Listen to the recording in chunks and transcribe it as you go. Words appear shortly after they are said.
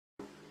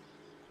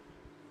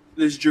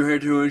This Drew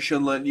here to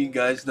letting you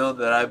guys know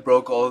that I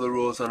broke all the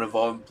rules on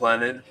Evolving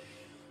Planet.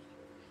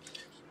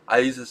 I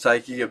used a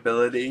psychic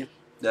ability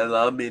that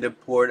allowed me to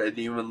port a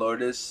Demon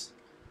Lotus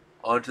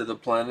onto the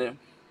planet.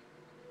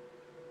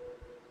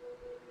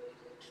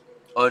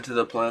 Onto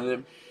the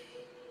planet.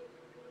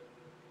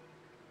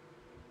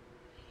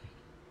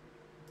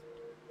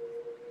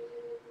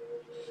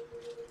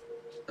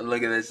 And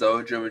look at this,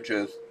 though, German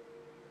truth.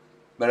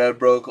 But I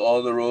broke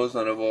all the rules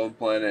on Evolving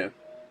Planet.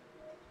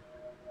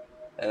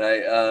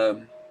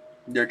 And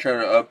they're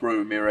trying to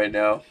uproot me right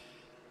now.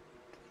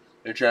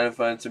 They're trying to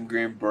find some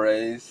Green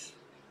Berets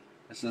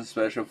and some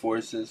special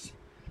forces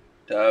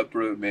to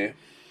uproot me.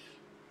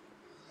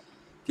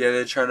 Yeah,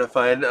 they're trying to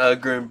find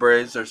Green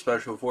Berets or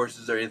special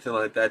forces or anything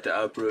like that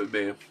to uproot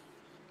me.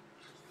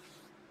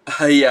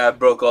 Yeah, I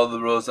broke all the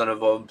rules on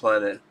Evolving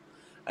Planet.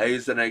 I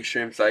used an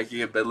extreme psychic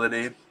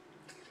ability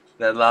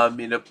that allowed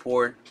me to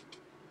port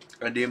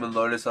a Demon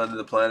Lotus onto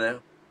the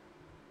planet.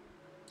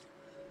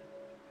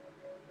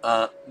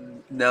 Uh,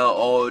 Now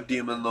all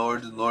Demon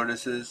Lords and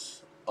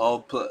Lordesses,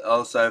 all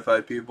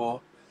sci-fi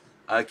people,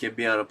 I can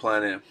be on a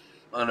planet,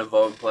 on an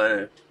Evolving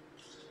Planet.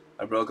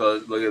 I broke all.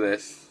 Look at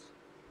this.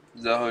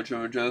 Is that how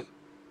true and truth?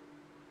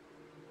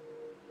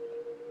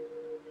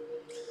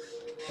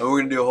 And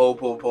we're gonna do a whole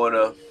point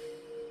of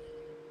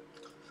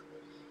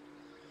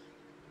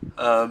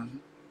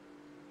um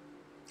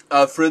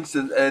for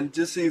instance, and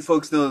just so you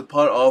folks know, the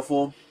Pot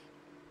Awful.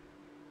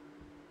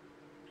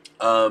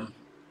 Um,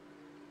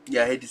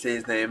 yeah, I hate to say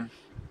his name,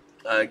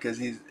 because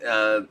he's.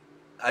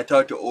 I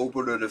talked to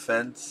Orbital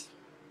Defense,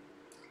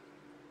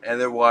 and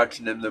they're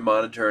watching him. They're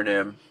monitoring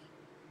him,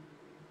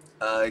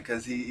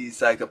 because he's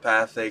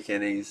psychopathic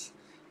and he's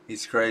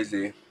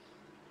crazy.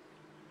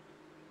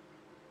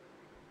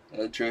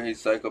 True,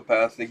 he's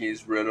psychopathic.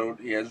 He's riddled.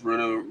 He has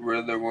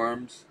riddler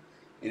worms,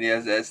 and he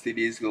has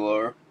STDs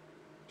galore.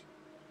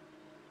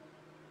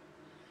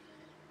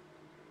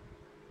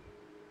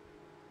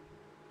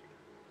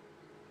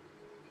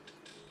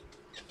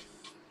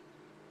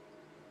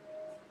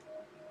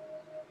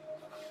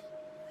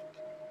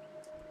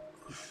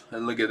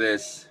 And look at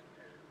this.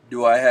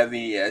 Do I have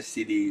any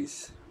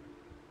STDs?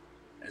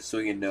 And so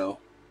you know.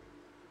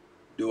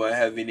 Do I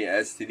have any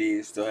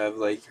STDs? Do I have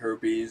like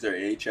herpes or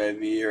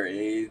HIV or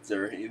AIDS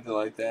or anything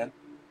like that?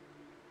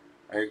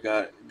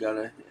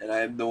 And I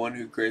am the one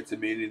who creates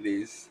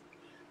immunities.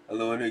 I'm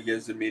the one who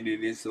gives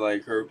immunities to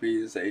like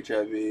herpes,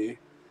 HIV,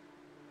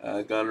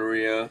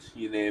 gonorrhea,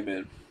 you name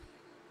it.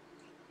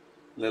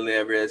 Literally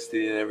every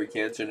STD and every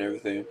cancer and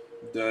everything.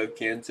 Do I have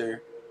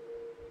cancer?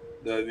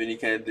 Do I have any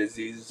kind of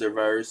diseases or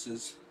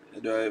viruses?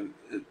 Do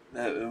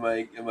am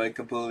I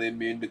completely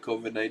immune to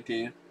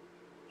COVID-19?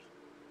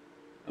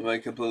 Am I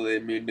completely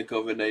immune to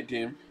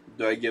COVID-19?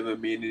 Do I give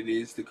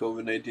immunities to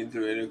COVID-19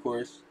 through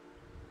intercourse?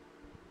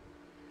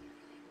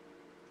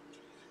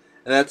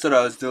 And that's what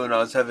I was doing. I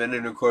was having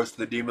intercourse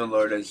with the Demon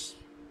Lourdes.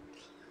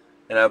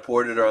 And I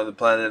ported her on the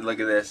planet. And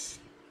look at this.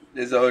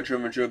 This is a whole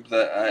Truman troop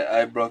that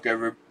I broke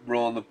every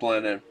rule on the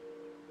planet.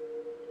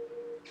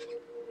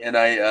 And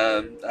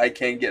I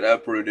can get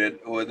uprooted.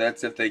 Or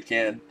that's if they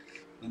can.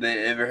 Have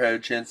they ever had a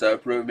chance to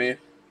uproot me?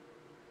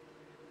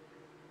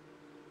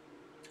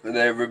 Would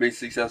they ever be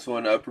successful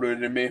in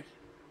uprooting me?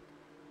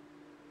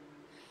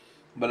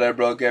 But I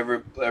broke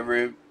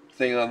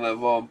everything on the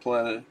evolved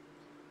planet.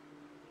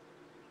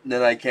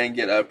 Then I can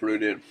get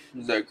uprooted.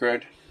 Is that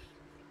correct?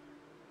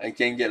 I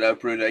can get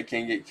uprooted. I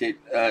can get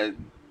kicked.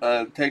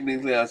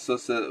 Technically, I'm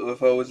supposed to.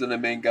 If I wasn't a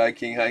main God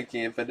King, High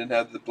King, if I didn't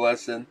have the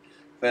blessing,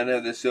 if I didn't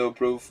have the seal of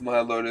proof from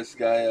High Lotus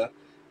Gaia,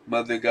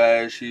 Mother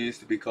Gaia, she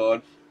used to be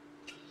called.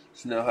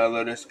 It's now High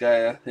Lotus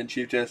Gaia and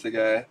Chiefess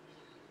Gaia,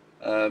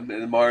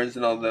 and Mars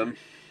and all them,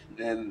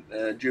 and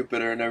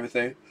Jupiter and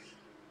everything.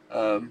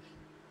 Um,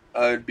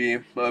 I would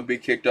be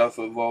kicked off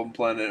of Evolved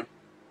Planet.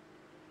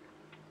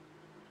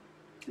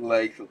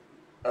 Like,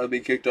 I'd be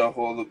kicked off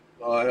all the.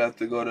 I'd have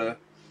to go to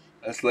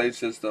a slave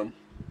system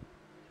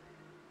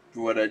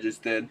for what I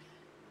just did,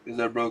 because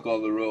I broke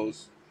all the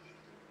rules.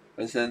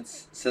 And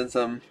since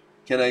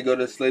can I go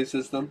to slave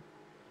system?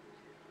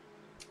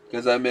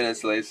 Because I'm in a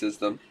slave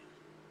system.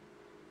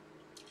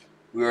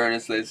 We were in a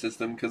slave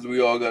system because we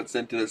all got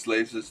sent to the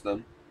slave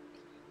system.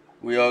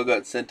 We all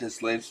got sent to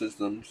slave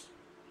systems.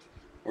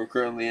 We're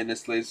currently in a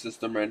slave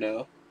system right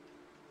now.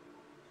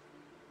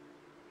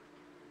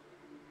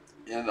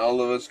 And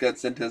all of us got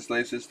sent to a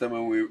slave system,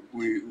 and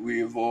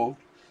we evolved.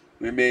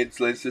 We made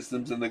slave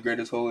systems in the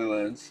greatest holy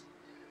lands.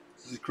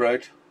 This is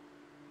correct.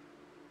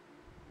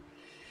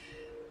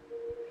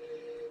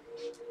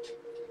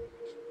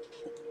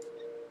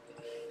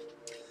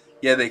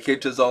 Yeah, they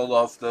kicked us all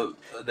off the.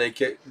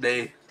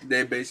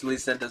 They basically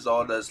sent us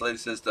all to the slave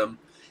system,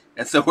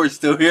 and so we're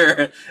still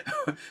here.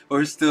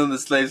 We're still in the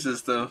slave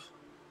system,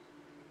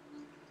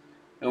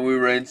 and we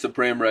reign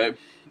supreme, right?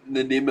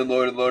 The demon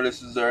lord and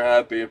lordesses are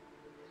happy.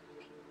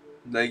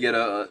 They get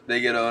on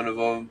a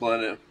evolving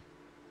planet.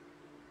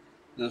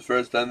 This is the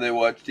first time they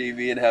watch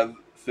TV and have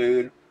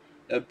food,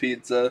 have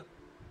pizza.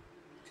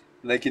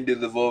 They can do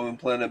the evolving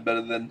planet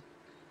better than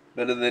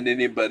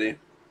anybody.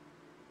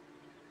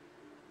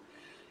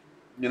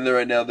 And then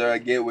right now they're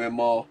at Gateway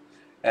Mall,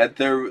 at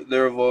their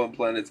evolving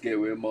planet's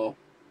Gateway Mall,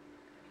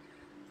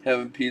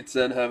 having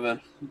pizza and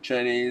having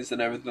Chinese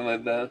and everything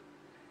like that,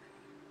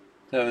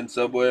 having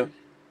Subway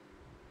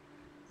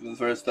for the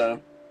first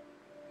time.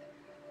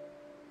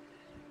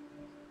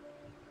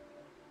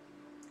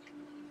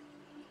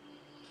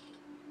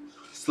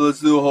 So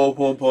let's do a whole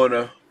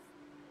Pomona.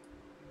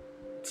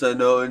 So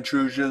no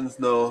intrusions,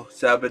 no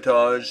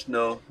sabotage,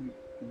 no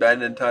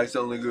bad and toxic,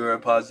 only good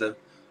and positive.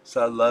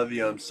 So I love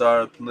you. I'm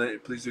sorry.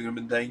 Please forgive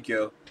me. Thank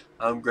you.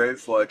 I'm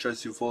grateful. I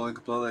trust you fully,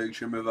 completely,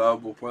 extremely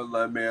valuable.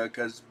 Portland,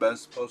 America's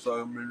best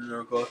post-all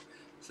miracle.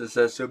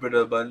 Success, super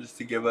abundance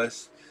to give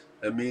us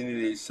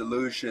immunity,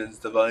 solutions,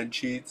 divine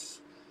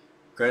cheats,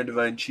 grand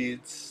divine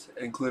cheats,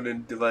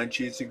 including divine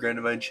cheats and grand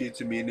divine cheats,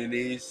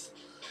 immunities,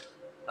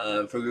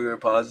 for good or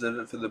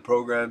positive, for the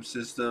program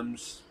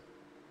systems,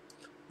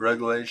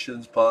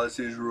 regulations,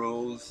 policies,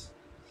 rules,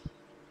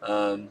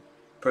 um,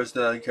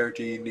 personality,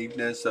 character,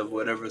 uniqueness of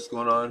whatever's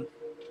going on,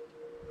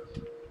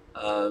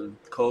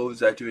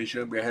 codes, activation,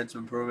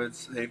 comprehensive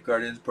improvements,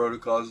 safeguardings,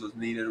 protocols was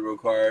needed or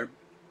required,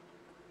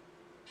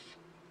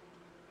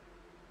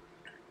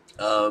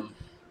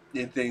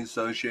 anything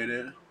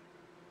associated,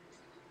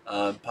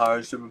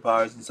 powers,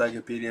 superpowers,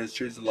 encyclopedias,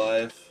 trees of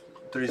life,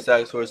 3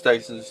 stacks, 4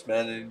 stacks, and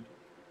expanding,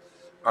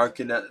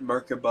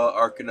 Merkabah,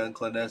 Arcanon,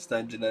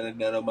 clandestine, genetic,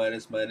 nano,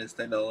 minus,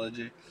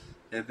 technology,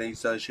 anything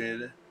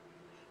associated,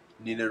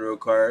 needed or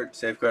required,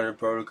 safeguarding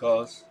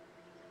protocols,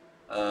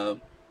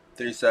 um,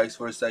 3 stacks,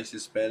 4 stacks,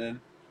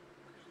 expanding,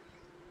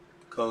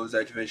 codes,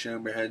 activation,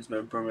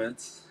 enhancement,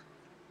 improvements,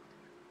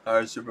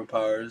 powers,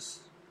 superpowers,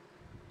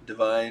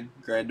 divine,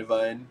 grand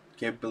divine,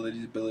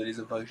 capabilities, abilities,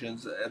 and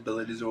functions,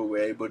 abilities what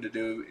we're able to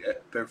do,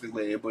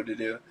 perfectly able to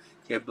do,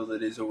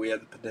 capabilities what we have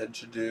the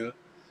potential to do,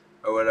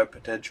 or what our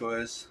potential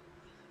is,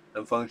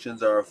 and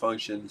functions are our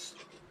functions.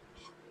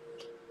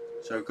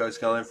 So of course,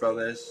 calling for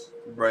this,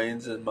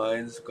 brains and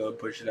minds, go and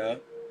push it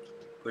out,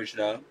 push it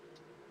out.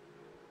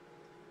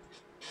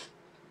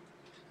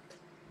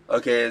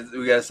 Okay,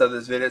 we gotta stop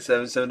this video at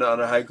 7-7 to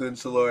honor Haiku and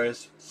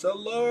Saluris.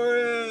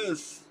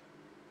 Saluris!